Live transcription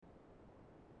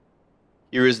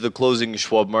Here is the closing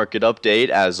Schwab market update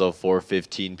as of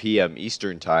 4:15 p.m.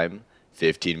 Eastern Time,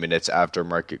 15 minutes after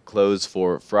market close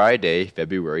for Friday,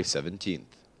 February 17th.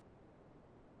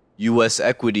 U.S.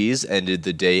 equities ended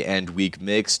the day and week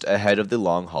mixed ahead of the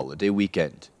long holiday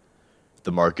weekend.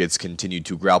 The markets continued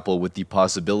to grapple with the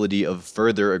possibility of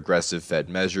further aggressive Fed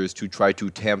measures to try to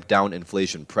tamp down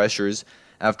inflation pressures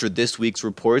after this week's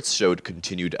reports showed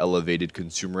continued elevated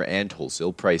consumer and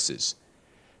wholesale prices.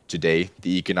 Today,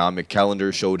 the economic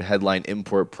calendar showed headline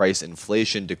import price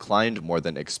inflation declined more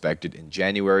than expected in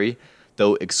January,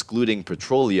 though excluding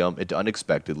petroleum, it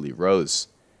unexpectedly rose.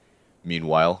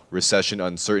 Meanwhile, recession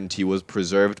uncertainty was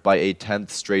preserved by a 10th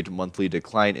straight monthly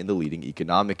decline in the leading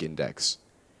economic index.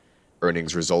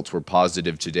 Earnings results were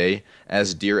positive today,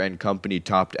 as Deere & Company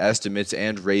topped estimates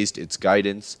and raised its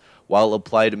guidance, while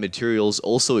Applied Materials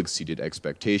also exceeded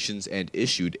expectations and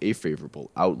issued a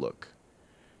favorable outlook.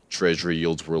 Treasury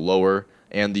yields were lower,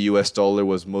 and the U.S. dollar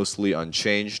was mostly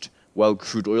unchanged, while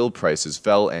crude oil prices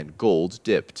fell and gold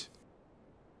dipped.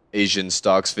 Asian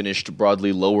stocks finished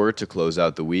broadly lower to close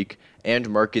out the week, and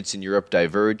markets in Europe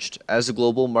diverged as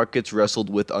global markets wrestled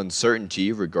with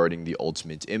uncertainty regarding the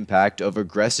ultimate impact of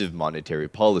aggressive monetary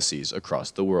policies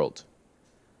across the world.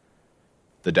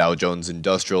 The Dow Jones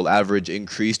Industrial Average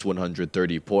increased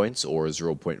 130 points, or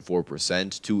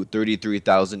 0.4%, to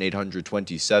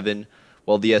 33,827,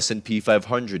 while the S&P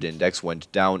 500 index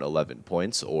went down 11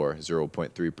 points, or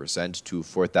 0.3%, to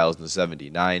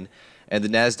 4,079, and the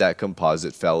Nasdaq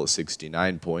Composite fell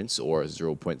 69 points, or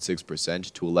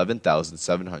 0.6%, to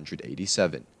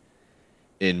 11,787.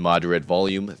 In moderate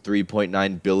volume,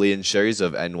 3.9 billion shares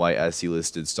of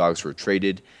NYSE-listed stocks were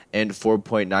traded, and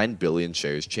 4.9 billion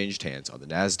shares changed hands on the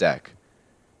Nasdaq.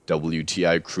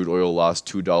 WTI crude oil lost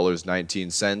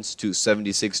 $2.19 to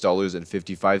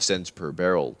 $76.55 per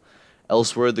barrel.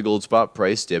 Elsewhere, the gold spot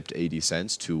price dipped 80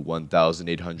 cents to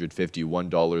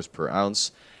 $1,851 per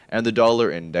ounce, and the dollar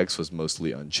index was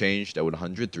mostly unchanged at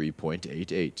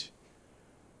 103.88.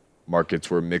 Markets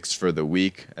were mixed for the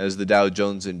week, as the Dow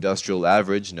Jones Industrial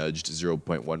Average nudged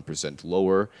 0.1%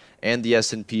 lower, and the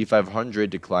S&P 500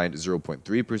 declined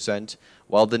 0.3%,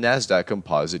 while the Nasdaq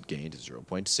Composite gained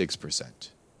 0.6%.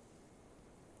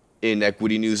 In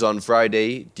equity news on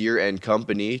Friday, Deere &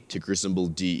 Company, ticker symbol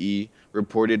DE,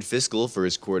 reported fiscal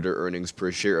first quarter earnings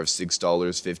per share of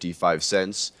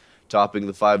 $6.55, topping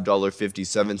the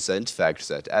 $5.57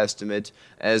 fact-set estimate,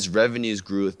 as revenues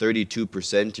grew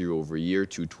 32% year-over-year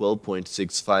to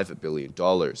 $12.65 billion,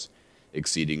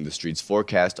 exceeding the street's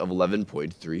forecast of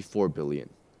 $11.34 billion.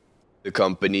 The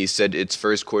company said its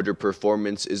first quarter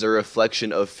performance is a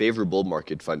reflection of favorable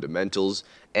market fundamentals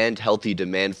and healthy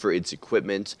demand for its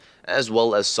equipment, as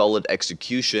well as solid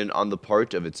execution on the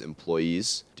part of its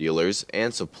employees, dealers,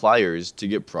 and suppliers to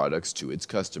get products to its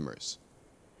customers.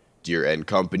 Deere &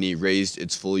 Company raised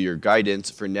its full-year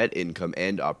guidance for net income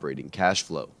and operating cash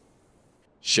flow.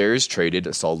 Shares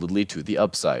traded solidly to the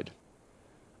upside.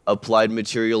 Applied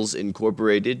Materials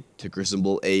Incorporated, ticker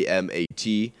symbol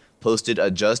AMAT, posted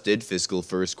adjusted fiscal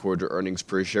first quarter earnings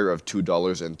per share of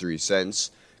 $2.03,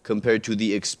 compared to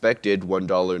the expected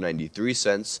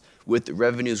 $1.93, with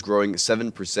revenues growing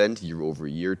 7%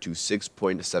 year-over-year to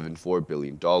 $6.74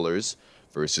 billion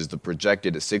versus the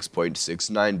projected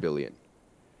 $6.69 billion.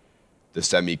 The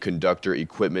semiconductor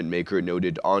equipment maker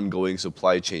noted ongoing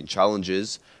supply chain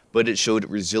challenges, but it showed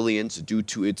resilience due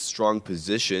to its strong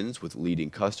positions with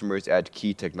leading customers at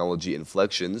key technology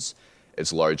inflections,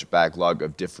 its large backlog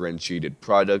of differentiated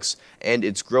products, and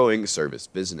its growing service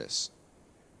business.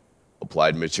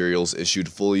 Applied Materials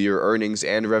issued full-year earnings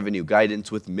and revenue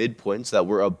guidance with midpoints that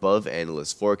were above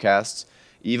analyst forecasts,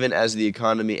 even as the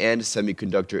economy and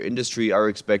semiconductor industry are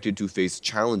expected to face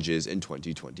challenges in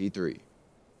 2023.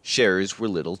 Shares were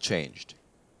little changed.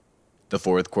 The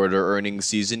fourth quarter earnings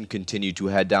season continued to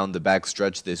head down the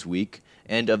backstretch this week,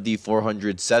 and of the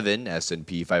 407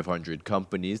 S&P 500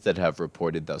 companies that have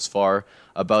reported thus far,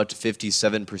 about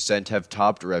 57% have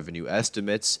topped revenue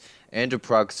estimates, and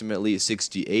approximately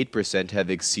 68% have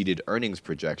exceeded earnings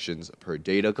projections per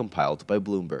data compiled by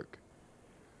Bloomberg.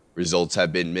 Results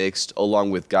have been mixed,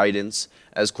 along with guidance,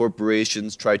 as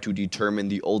corporations try to determine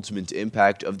the ultimate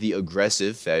impact of the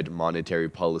aggressive Fed monetary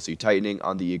policy tightening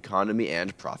on the economy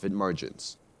and profit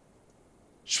margins.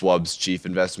 Schwab's chief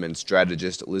investment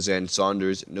strategist Lizanne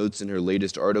Saunders notes in her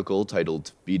latest article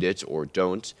titled Beat It or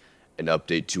Don't, an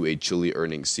update to a chilly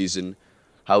earnings season,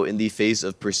 how in the face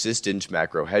of persistent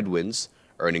macro headwinds,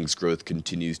 earnings growth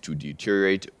continues to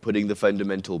deteriorate, putting the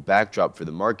fundamental backdrop for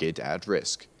the market at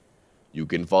risk. You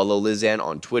can follow Lizanne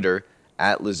on Twitter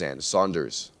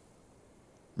 @LizanneSaunders.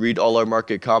 Read all our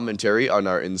market commentary on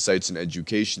our Insights and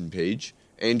Education page,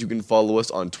 and you can follow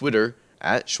us on Twitter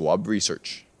at Schwab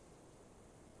Research.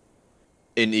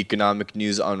 In economic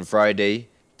news on Friday,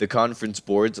 the Conference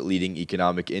Board's leading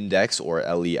economic index, or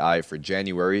LEI, for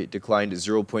January declined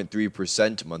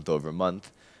 0.3% month over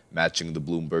month, matching the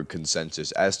Bloomberg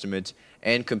consensus estimate,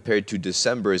 and compared to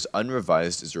December's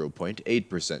unrevised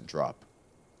 0.8% drop.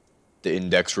 The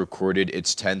index recorded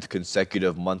its 10th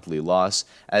consecutive monthly loss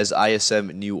as ISM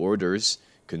new orders,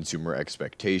 consumer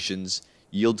expectations,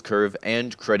 yield curve,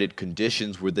 and credit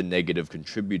conditions were the negative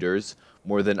contributors,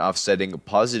 more than offsetting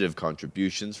positive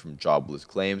contributions from jobless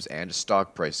claims and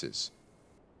stock prices.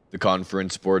 The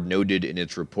Conference Board noted in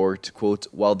its report, quote,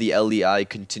 "While the LEI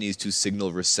continues to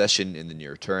signal recession in the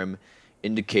near term,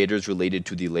 indicators related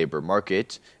to the labor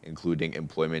market, including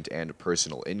employment and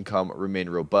personal income, remain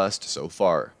robust so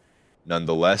far.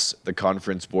 Nonetheless, the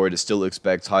Conference Board still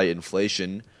expects high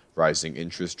inflation, rising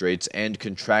interest rates, and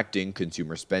contracting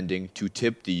consumer spending to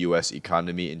tip the U.S.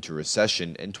 economy into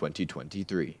recession in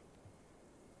 2023.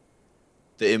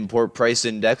 The import price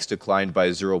index declined by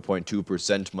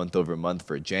 0.2% month over month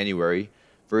for January,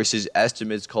 versus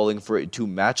estimates calling for it to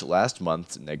match last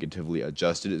month's negatively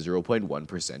adjusted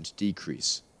 0.1%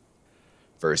 decrease.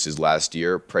 Versus last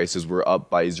year, prices were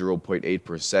up by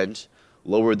 0.8%,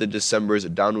 lower than December's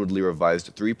downwardly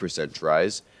revised 3%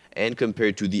 rise, and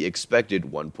compared to the expected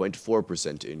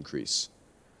 1.4% increase.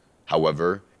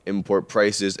 However, import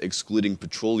prices excluding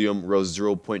petroleum rose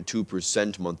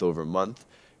 0.2% month over month,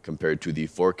 compared to the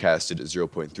forecasted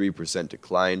 0.3%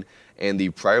 decline and the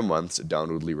prior month's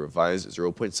downwardly revised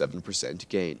 0.7%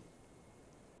 gain.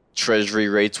 Treasury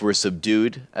rates were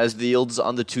subdued as the yields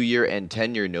on the 2-year and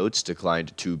 10-year notes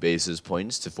declined 2 basis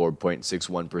points to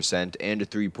 4.61% and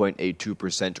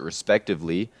 3.82%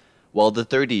 respectively, while the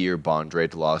 30-year bond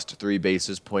rate lost 3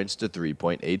 basis points to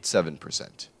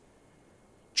 3.87%.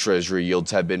 Treasury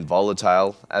yields have been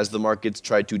volatile as the markets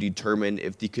try to determine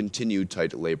if the continued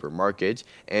tight labor market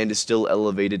and still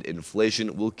elevated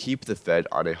inflation will keep the Fed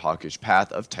on a hawkish path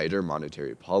of tighter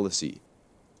monetary policy.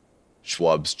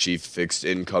 Schwab's chief fixed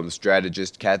income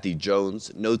strategist Kathy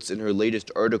Jones notes in her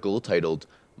latest article titled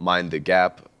 "Mind the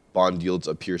Gap, Bond Yields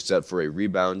Appear Set for a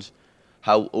Rebound,"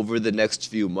 how over the next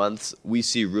few months we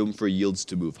see room for yields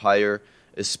to move higher,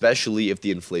 especially if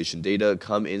the inflation data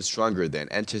come in stronger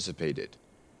than anticipated.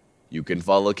 You can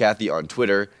follow Kathy on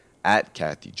Twitter at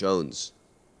Kathy Jones.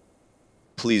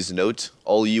 Please note,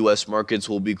 all U.S. markets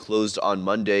will be closed on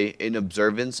Monday in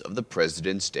observance of the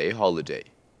President's Day holiday.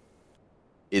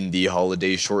 In the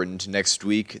holiday-shortened next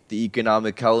week, the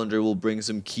economic calendar will bring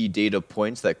some key data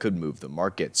points that could move the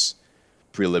markets.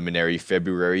 Preliminary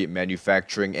February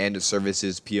manufacturing and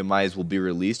services PMIs will be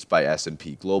released by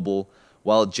S&P Global,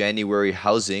 while January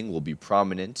housing will be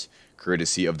prominent,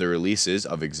 courtesy of the releases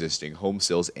of existing home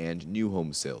sales and new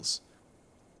home sales.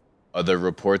 Other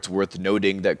reports worth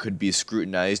noting that could be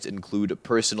scrutinized include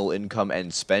personal income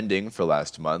and spending for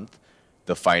last month,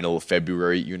 the final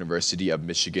February University of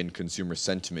Michigan Consumer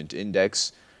Sentiment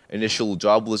Index, initial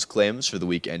jobless claims for the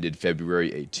week ended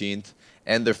February 18th,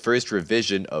 and the first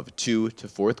revision of 2 to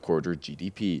 4th quarter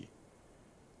GDP.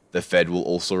 The Fed will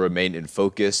also remain in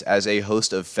focus as a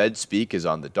host of Fed speak is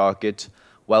on the docket,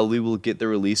 while we will get the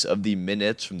release of the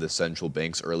minutes from the central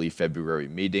bank's early February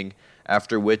meeting,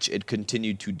 after which it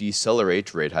continued to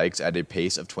decelerate rate hikes at a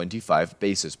pace of 25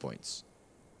 basis points.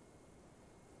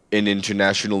 In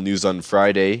international news on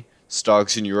Friday,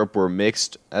 stocks in Europe were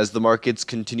mixed as the markets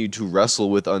continued to wrestle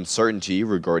with uncertainty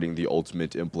regarding the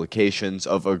ultimate implications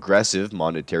of aggressive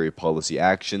monetary policy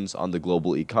actions on the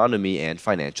global economy and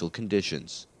financial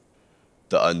conditions.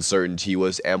 The uncertainty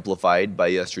was amplified by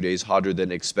yesterday's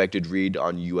hotter-than-expected read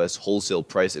on U.S. wholesale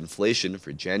price inflation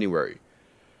for January.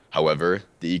 However,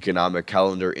 the economic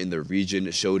calendar in the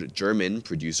region showed German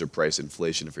producer price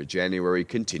inflation for January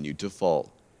continued to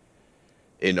fall.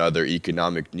 In other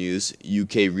economic news,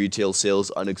 UK retail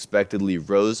sales unexpectedly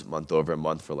rose month over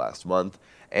month for last month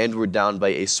and were down by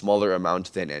a smaller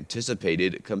amount than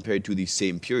anticipated compared to the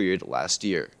same period last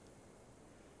year.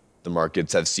 The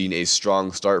markets have seen a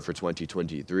strong start for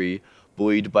 2023,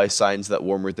 buoyed by signs that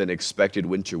warmer than expected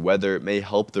winter weather may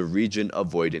help the region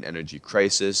avoid an energy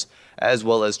crisis, as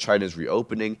well as China's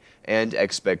reopening and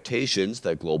expectations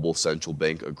that global central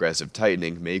bank aggressive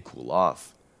tightening may cool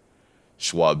off.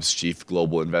 Schwab's chief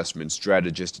global investment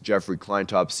strategist Jeffrey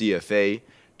Kleintop, CFA,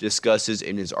 discusses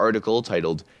in his article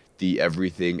titled "The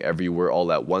Everything Everywhere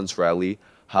All at Once Rally"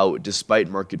 how, despite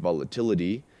market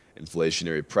volatility,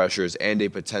 inflationary pressures, and a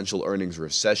potential earnings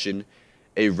recession,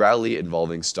 a rally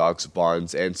involving stocks,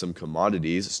 bonds, and some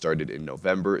commodities started in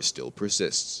November still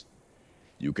persists.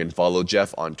 You can follow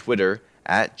Jeff on Twitter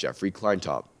at Jeffrey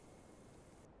Kleintop.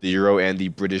 The euro and the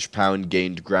British pound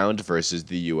gained ground versus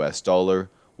the US dollar,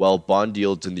 while bond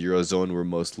yields in the Eurozone were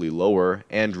mostly lower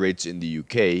and rates in the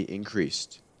UK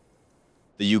increased.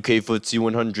 The UK FTSE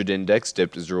 100 index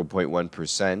dipped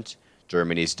 0.1%,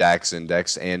 Germany's DAX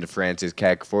index and France's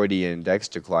CAC 40 index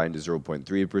declined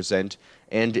 0.3%,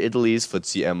 and Italy's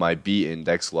FTSE MIB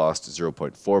index lost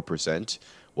 0.4%,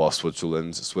 while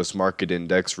Switzerland's Swiss market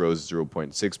index rose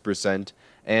 0.6%,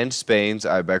 and Spain's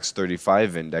IBEX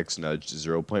 35 index nudged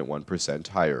 0.1%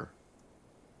 higher.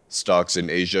 Stocks in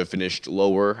Asia finished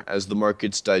lower as the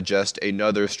markets digest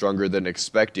another stronger than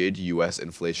expected U.S.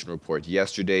 inflation report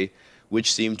yesterday,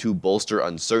 which seemed to bolster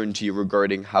uncertainty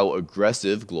regarding how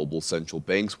aggressive global central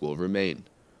banks will remain.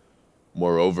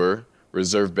 Moreover,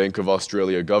 Reserve Bank of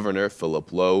Australia Governor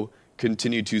Philip Lowe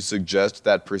continued to suggest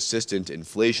that persistent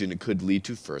inflation could lead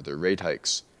to further rate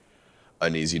hikes.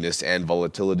 Uneasiness and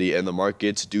volatility in the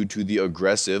markets due to the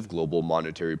aggressive global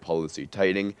monetary policy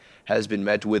tightening has been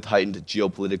met with heightened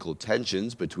geopolitical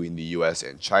tensions between the U.S.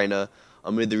 and China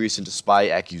amid the recent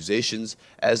spy accusations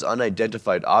as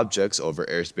unidentified objects over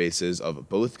airspaces of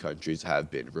both countries have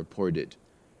been reported.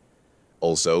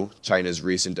 Also, China's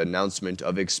recent announcement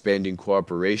of expanding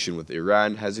cooperation with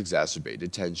Iran has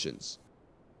exacerbated tensions.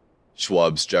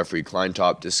 Schwab's Jeffrey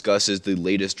Kleintop discusses the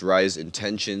latest rise in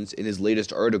tensions in his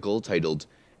latest article titled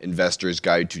Investor's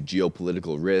Guide to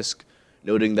Geopolitical Risk,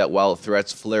 noting that while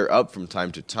threats flare up from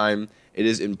time to time, it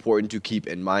is important to keep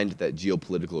in mind that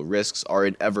geopolitical risks are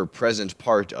an ever-present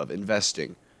part of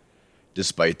investing.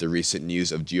 Despite the recent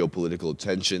news of geopolitical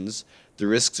tensions, the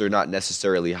risks are not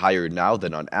necessarily higher now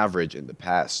than on average in the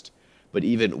past. But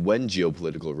even when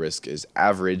geopolitical risk is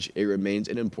average, it remains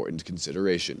an important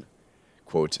consideration.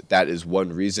 Quote, that is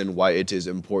one reason why it is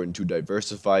important to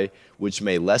diversify, which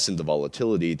may lessen the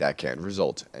volatility that can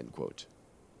result, end quote.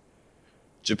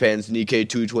 Japan's Nikkei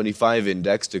 225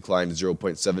 index declined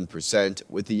 0.7%,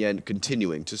 with the yen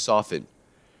continuing to soften.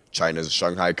 China's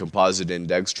Shanghai Composite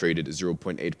Index traded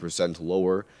 0.8%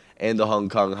 lower, and the Hong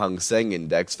Kong Hang Seng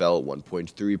Index fell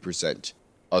 1.3%.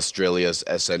 Australia's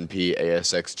S&P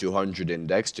ASX 200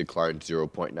 Index declined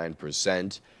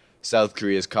 0.9%, South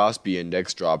Korea's Kospi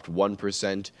Index dropped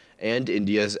 1%, and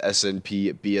India's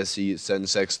S&P BSE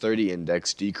Sensex 30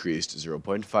 Index decreased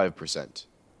 0.5%.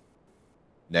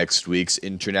 Next week's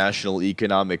international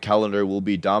economic calendar will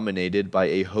be dominated by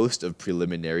a host of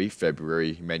preliminary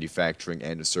February manufacturing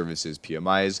and services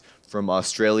PMIs from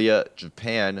Australia,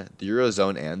 Japan, the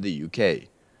Eurozone, and the UK.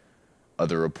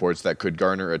 Other reports that could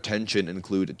garner attention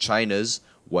include China's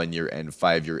 1-year and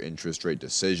 5-year interest rate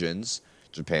decisions,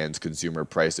 Japan's consumer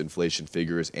price inflation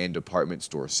figures and department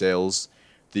store sales,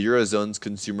 the Eurozone's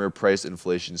consumer price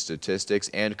inflation statistics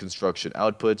and construction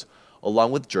output,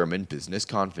 along with German business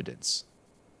confidence.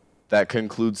 That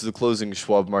concludes the closing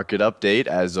Schwab market update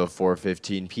as of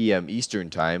 4:15 p.m. Eastern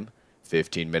Time,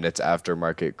 15 minutes after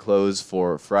market close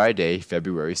for Friday,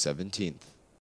 February 17th.